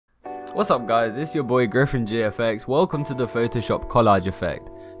What's up guys, it's your boy GRIFFINGFX. Welcome to the Photoshop collage effect.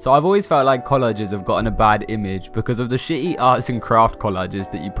 So I've always felt like collages have gotten a bad image because of the shitty arts and craft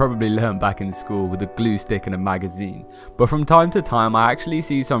collages that you probably learned back in school with a glue stick and a magazine. But from time to time I actually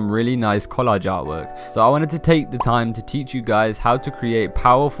see some really nice collage artwork. So I wanted to take the time to teach you guys how to create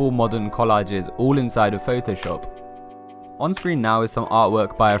powerful modern collages all inside of Photoshop. On screen now is some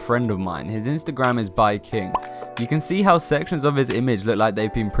artwork by a friend of mine. His Instagram is bykxng. You can see how sections of his image look like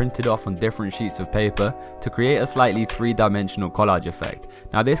they've been printed off on different sheets of paper to create a slightly three-dimensional collage effect.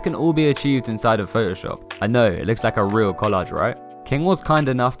 Now this can all be achieved inside of Photoshop. I know, it looks like a real collage, right? King was kind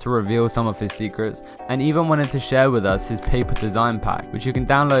enough to reveal some of his secrets and even wanted to share with us his paper design pack, which you can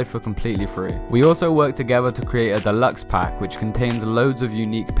download for completely free. We also worked together to create a deluxe pack which contains loads of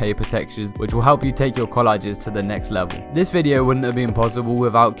unique paper textures which will help you take your collages to the next level. This video wouldn't have been possible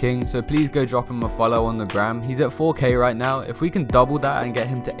without King, so please go drop him a follow on the gram. He's at 4K right now. If we can double that and get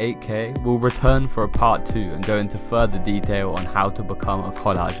him to 8K, we'll return for a part 2 and go into further detail on how to become a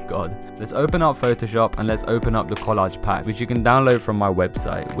collage god. Let's open up Photoshop and let's open up the collage pack, which you can download from my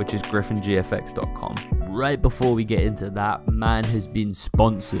website, which is gfx.griffin.𝗗𝗘𝗩𝗜𝗖𝗘. Right before we get into that, man has been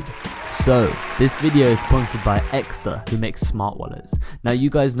sponsored. So this video is sponsored by 𝗗𝗘𝗩𝗜𝗖𝗘, who makes smart wallets. Now you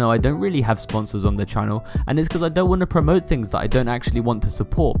guys know I don't really have sponsors on the channel, and it's because I don't want to promote things that I don't actually want to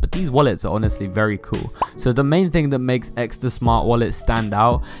support, but these wallets are honestly very cool. So the main thing that makes 𝗗𝗘𝗩𝗜𝗖𝗘 smart wallets stand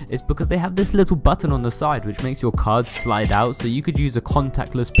out is because they have this little button on the side which makes your cards slide out, so you could use a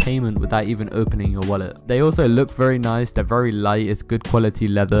contactless payment without even opening your wallet. They also look very nice, they're very light, it's good quality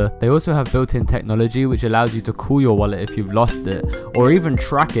leather. They also have built-in technology which allows you to cool your wallet if you've lost it, or even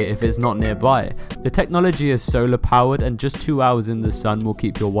track it if it's not nearby. The technology is solar powered, and just 2 hours in the sun will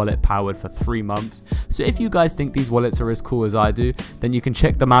keep your wallet powered for 3 months. So if you guys think these wallets are as cool as I do, then you can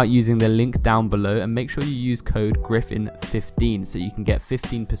check them out using the link down below, and make sure you use code GRIFFIN15 so you can get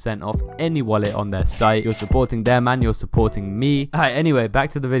 15% off any wallet on their site. You're supporting them and you're supporting me. Alright, anyway, back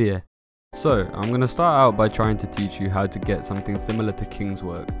to the video. So, I'm going to start out by trying to teach you how to get something similar to King's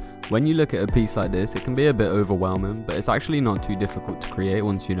work. When you look at a piece like this, it can be a bit overwhelming, but it's actually not too difficult to create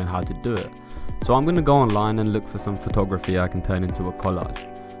once you know how to do it. So I'm going to go online and look for some photography I can turn into a collage.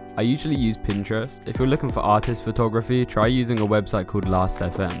 I usually use Pinterest. If you're looking for artist photography, try using a website called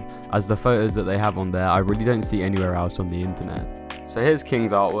Last.fm, as the photos that they have on there I really don't see anywhere else on the internet. So here's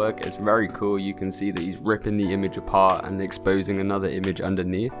King's artwork. It's very cool. You can see that he's ripping the image apart and exposing another image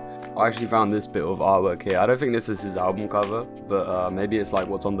underneath. I actually found this bit of artwork here. I don't think this is his album cover, but maybe it's like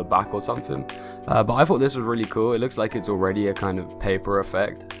what's on the back or something. But I thought this was really cool. It looks like it's already a kind of paper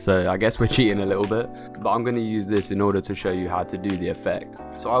effect, so I guess we're cheating a little bit. But I'm going to use this in order to show you how to do the effect.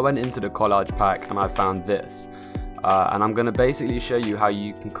 So I went into the collage pack and I found this. And I'm going to basically show you how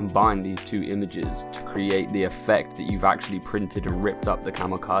you can combine these two images to create the effect that you've actually printed and ripped up the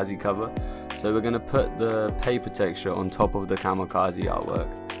kamikaze cover. So we're going to put the paper texture on top of the kamikaze artwork,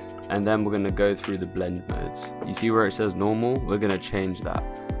 and then we're going to go through the blend modes. You see where it says normal? We're going to change that.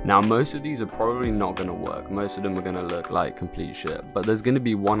 Now most of these are probably not going to work. Most of them are going to look like complete shit, but there's going to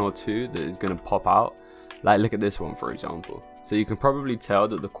be one or two that is going to pop out. Like look at this one for example. So you can probably tell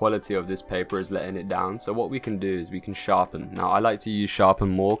that the quality of this paper is letting it down. So what we can do is we can sharpen. Now I like to use sharpen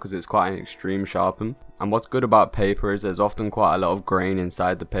more because it's quite an extreme sharpen. And what's good about paper is there's often quite a lot of grain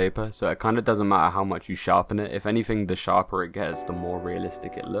inside the paper. So it kind of doesn't matter how much you sharpen it. If anything, the sharper it gets, the more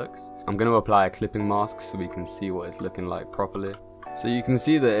realistic it looks. I'm going to apply a clipping mask so we can see what it's looking like properly. So you can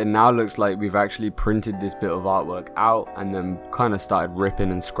see that it now looks like we've actually printed this bit of artwork out and then kind of started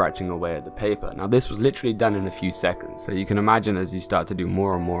ripping and scratching away at the paper. Now this was literally done in a few seconds, so you can imagine as you start to do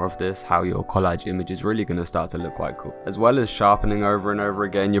more and more of this how your collage image is really going to start to look quite cool. As well as sharpening over and over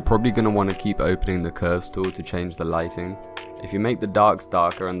again, you're probably going to want to keep opening the curves tool to change the lighting. If you make the darks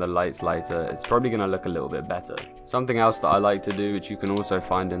darker and the lights lighter, it's probably going to look a little bit better. Something else that I like to do, which you can also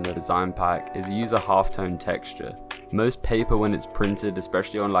find in the design pack, is use a halftone texture. Most paper when it's printed,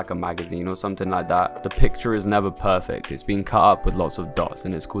 especially on like a magazine or something like that, the picture is never perfect. It's been cut up with lots of dots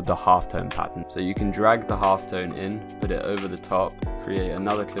and it's called the halftone pattern. So you can drag the halftone in, put it over the top, create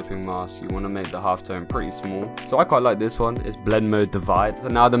another clipping mask. You want to make the halftone pretty small. So I quite like this one. It's blend mode divide. So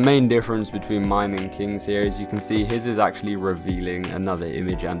now the main difference between mine and King's here is you can see his is actually revealing another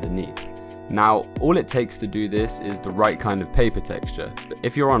image underneath. Now all it takes to do this is the right kind of paper texture. But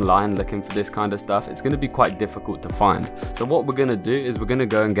if you're online looking for this kind of stuff, it's going to be quite difficult to find. So what we're going to do is we're going to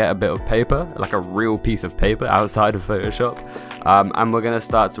go and get a bit of paper, like a real piece of paper outside of Photoshop, and we're going to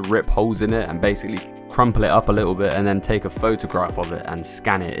start to rip holes in it and basically crumple it up a little bit and then take a photograph of it and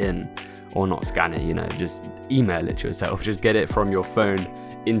scan it in. Or not scan it, you know, just email it to yourself. Just get it from your phone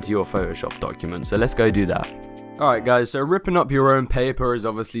into your Photoshop document. So let's go do that. Alright guys, so ripping up your own paper is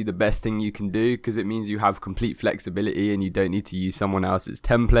obviously the best thing you can do because it means you have complete flexibility and you don't need to use someone else's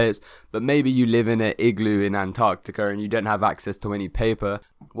templates. But maybe you live in an igloo in Antarctica and you don't have access to any paper.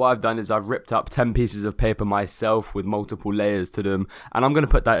 What I've done is I've ripped up 10 pieces of paper myself with multiple layers to them, and I'm going to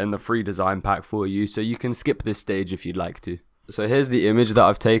put that in the free design pack for you, so you can skip this stage if you'd like to. So here's the image that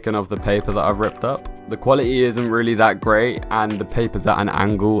I've taken of the paper that I've ripped up. The quality isn't really that great and the paper's at an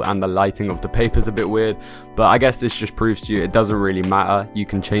angle and the lighting of the paper's a bit weird, but I guess this just proves to you it doesn't really matter. You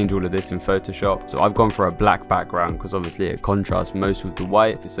can change all of this in Photoshop. So I've gone for a black background because obviously it contrasts most with the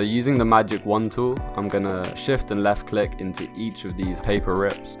white. So using the magic wand tool, I'm gonna shift and left click into each of these paper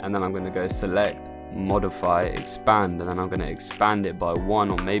rips, and then I'm gonna go select, modify, expand, and then I'm gonna expand it by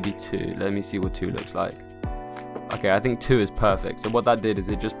 1 or maybe 2. Let me see what 2 looks like. Okay, I think 2 is perfect. So what that did is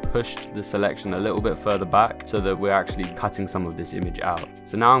it just pushed the selection a little bit further back so that we're actually cutting some of this image out.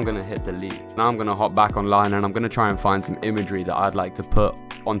 So now I'm gonna hit delete. Now I'm gonna hop back online and I'm gonna try and find some imagery that I'd like to put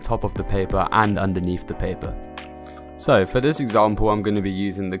on top of the paper and underneath the paper. So for this example, I'm going to be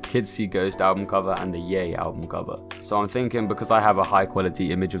using the Kids See Ghost album cover and the Yay album cover. So I'm thinking because I have a high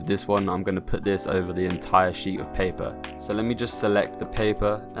quality image of this one, I'm going to put this over the entire sheet of paper. So let me just select the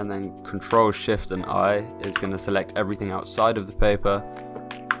paper, and then Control Shift and I is going to select everything outside of the paper.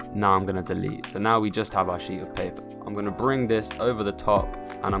 Now I'm going to delete. So now we just have our sheet of paper. I'm going to bring this over the top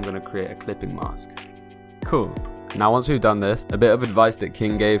and I'm going to create a clipping mask. Cool. Now once we've done this, a bit of advice that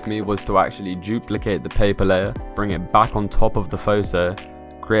King gave me was to actually duplicate the paper layer, bring it back on top of the photo,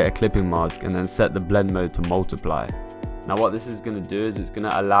 create a clipping mask, and then set the blend mode to multiply. Now what this is going to do is it's going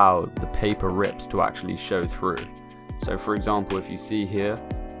to allow the paper rips to actually show through. So for example, if you see here,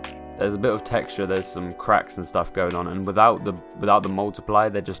 there's a bit of texture, there's some cracks and stuff going on, and without the multiply,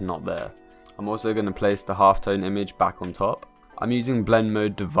 they're just not there. I'm also going to place the halftone image back on top. I'm using blend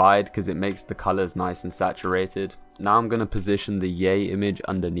mode divide because it makes the colors nice and saturated. Now I'm going to position the Yay image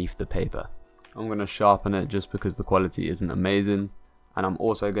underneath the paper. I'm going to sharpen it just because the quality isn't amazing, and I'm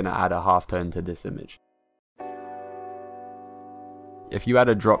also going to add a halftone to this image. If you add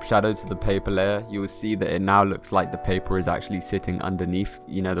a drop shadow to the paper layer, you will see that it now looks like the paper is actually sitting underneath.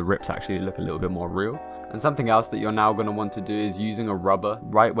 You know, the rips actually look a little bit more real. And something else that you're now going to want to do is using a rubber,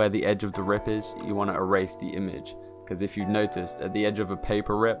 right where the edge of the rip is, you want to erase the image. Because if you've noticed, at the edge of a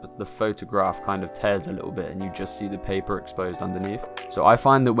paper rip, the photograph kind of tears a little bit and you just see the paper exposed underneath. So I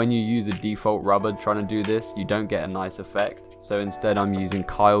find that when you use a default rubber trying to do this, you don't get a nice effect. So instead I'm using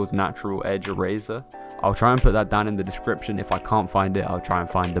Kyle's Natural Edge Eraser. I'll try and put that down in the description. If I can't find it, I'll try and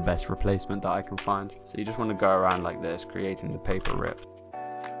find the best replacement that I can find. So you just want to go around like this, creating the paper rip.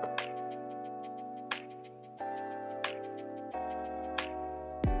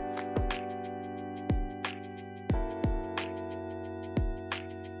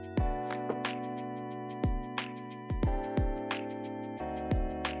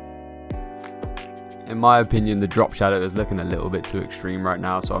 In my opinion, the drop shadow is looking a little bit too extreme right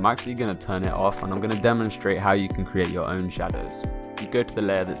now, so I'm actually going to turn it off and I'm going to demonstrate how you can create your own shadows. You go to the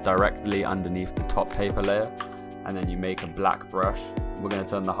layer that's directly underneath the top paper layer, and then you make a black brush. We're going to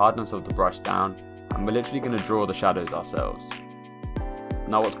turn the hardness of the brush down, and we're literally going to draw the shadows ourselves.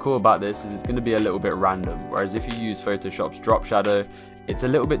 Now what's cool about this is it's going to be a little bit random, whereas if you use Photoshop's drop shadow, it's a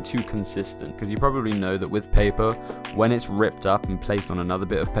little bit too consistent, because you probably know that with paper, when it's ripped up and placed on another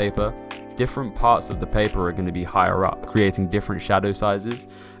bit of paper, different parts of the paper are going to be higher up, creating different shadow sizes,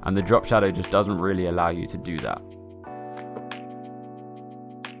 and the drop shadow just doesn't really allow you to do that.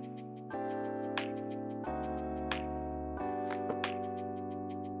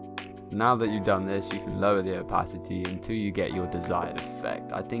 Now that you've done this, you can lower the opacity until you get your desired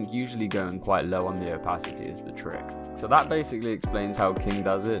effect. I think usually going quite low on the opacity is the trick. So that basically explains how King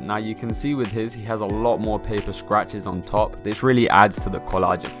does it. Now you can see with his, he has a lot more paper scratches on top. This really adds to the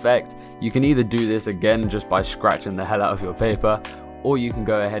collage effect. You can either do this again just by scratching the hell out of your paper, or you can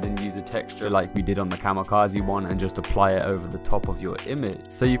go ahead and use a texture like we did on the kamikaze one and just apply it over the top of your image.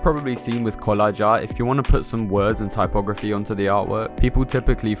 So you've probably seen with collage art, if you want to put some words and typography onto the artwork, people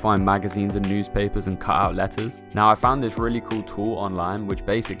typically find magazines and newspapers and cut out letters. Now I found this really cool tool online which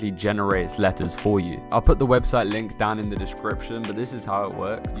basically generates letters for you. I'll put the website link down in the description, but this is how it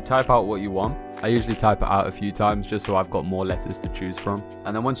works. You type out what you want. I usually type it out a few times just so I've got more letters to choose from.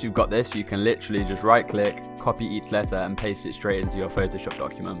 And then once you've got this, you can literally just right click, copy each letter and paste it straight into your Photoshop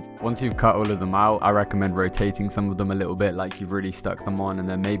document. Once you've cut all of them out, I recommend rotating some of them a little bit like you've really stuck them on, and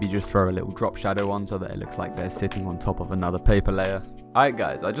then maybe just throw a little drop shadow on so that it looks like they're sitting on top of another paper layer. Alright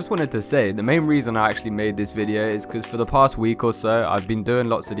guys, I just wanted to say the main reason I actually made this video is because for the past week or so I've been doing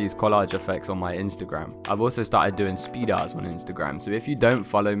lots of these collage effects on my Instagram. I've also started doing speed arts on Instagram, so if you don't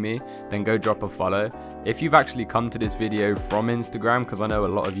follow me then go drop a follow. If you've actually come to this video from Instagram, because I know a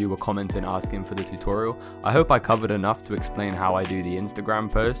lot of you were commenting asking for the tutorial, I hope I covered enough to explain how I do the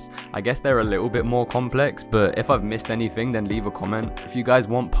Instagram posts. I guess they're a little bit more complex, but if I've missed anything, then leave a comment. If you guys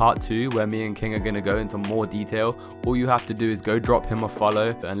want part 2 where me and King are going to go into more detail, all you have to do is go drop him a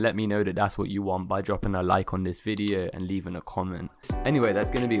follow and let me know that that's what you want by dropping a like on this video and leaving a comment. Anyway, that's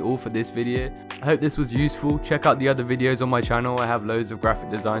going to be all for this video. I hope this was useful. Check out the other videos on my channel. I have loads of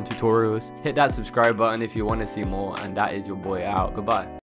graphic design tutorials. Hit that subscribe button if you want to see more, and that is your boy out. Goodbye.